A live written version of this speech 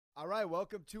All right,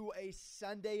 welcome to a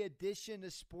Sunday edition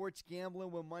of Sports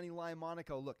Gambling with Moneyline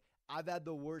Monaco. Look, I've had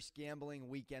the worst gambling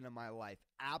weekend of my life.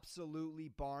 Absolutely,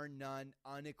 bar none,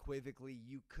 unequivocally,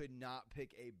 you could not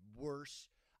pick a worse.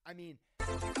 I mean,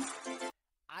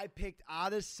 I picked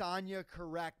Adesanya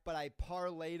correct, but I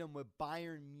parlayed him with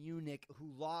Bayern Munich,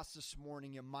 who lost this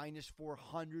morning at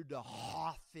 -400 to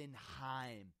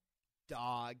Hoffenheim.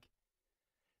 Dog.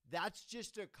 That's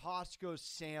just a Costco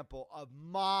sample of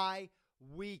my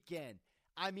weekend.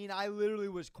 I mean, I literally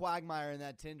was Quagmire in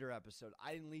that Tinder episode.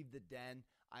 I didn't leave the den.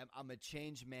 I'm a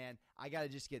changed man. I got to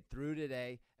just get through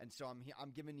today. And so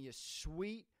I'm giving you a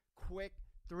sweet, quick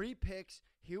 3 picks.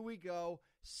 Here we go.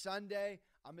 Sunday,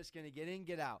 I'm just going to get in,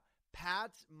 get out.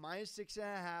 Pats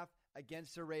 -6.5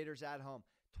 against the Raiders at home.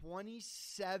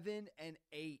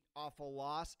 27-8 off a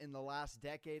loss in the last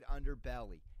decade under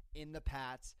Belly in the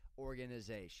Pats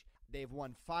organization. They've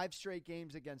won 5 straight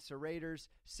games against the Raiders,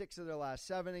 6 of their last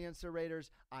 7 against the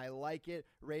Raiders. I like it.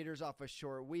 Raiders off a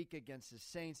short week against the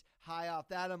Saints. High off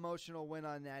that emotional win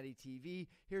on Natty TV.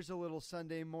 Here's a little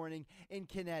Sunday morning in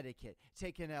Connecticut.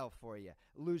 Take an L for you.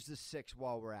 Lose the 6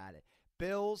 while we're at it.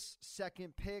 Bills,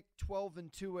 second pick,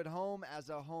 12-2 at home as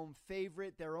a home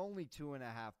favorite. They're only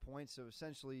 2.5 points, so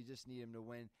essentially you just need them to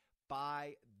win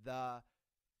by the,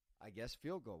 I guess,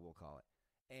 field goal, we'll call it.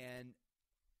 And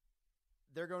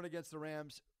they're going against the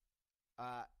Rams.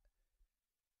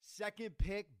 Second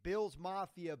pick, Bills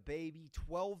Mafia, baby.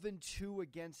 12-2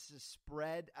 against the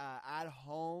spread at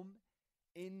home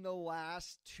in the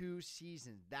last 2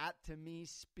 seasons. That, to me,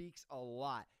 speaks a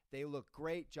lot. They look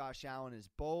great. Josh Allen is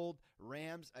bold.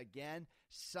 Rams, again,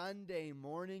 Sunday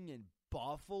morning in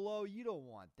Buffalo. You don't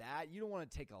want that. You don't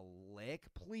want to take a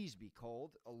lick. Please be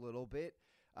cold a little bit.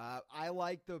 I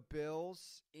like the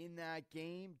Bills in that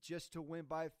game just to win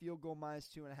by a field goal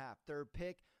 -2.5. Third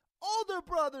pick, older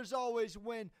brothers always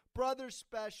win. Brothers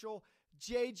special.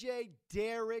 JJ,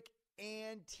 Derek,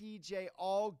 and TJ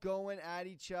all going at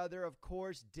each other. Of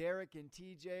course, Derek and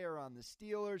TJ are on the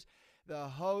Steelers. The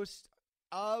host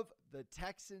of the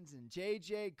Texans and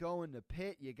JJ going to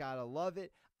Pitt. You got to love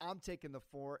it. I'm taking the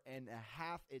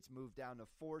 4.5. It's moved down to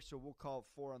 4, so we'll call it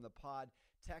 4 on the pod.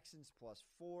 Texans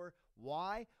 +4.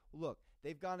 Why? Look,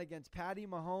 they've gone against Patty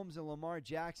Mahomes and Lamar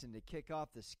Jackson to kick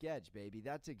off the sketch, baby.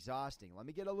 That's exhausting. Let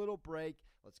me get a little break.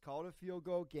 Let's call it a field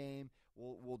goal game.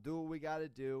 We'll do what we got to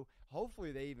do.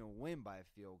 Hopefully they even win by a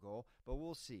field goal, but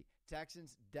we'll see.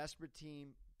 Texans, desperate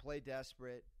team, play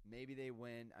desperate. Maybe they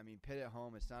win. I mean, Pitt at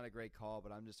home, it's not a great call,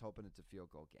 but I'm just hoping it's a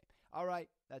field goal game. All right,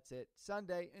 that's it.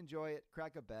 Sunday, enjoy it.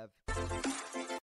 Crack a bev.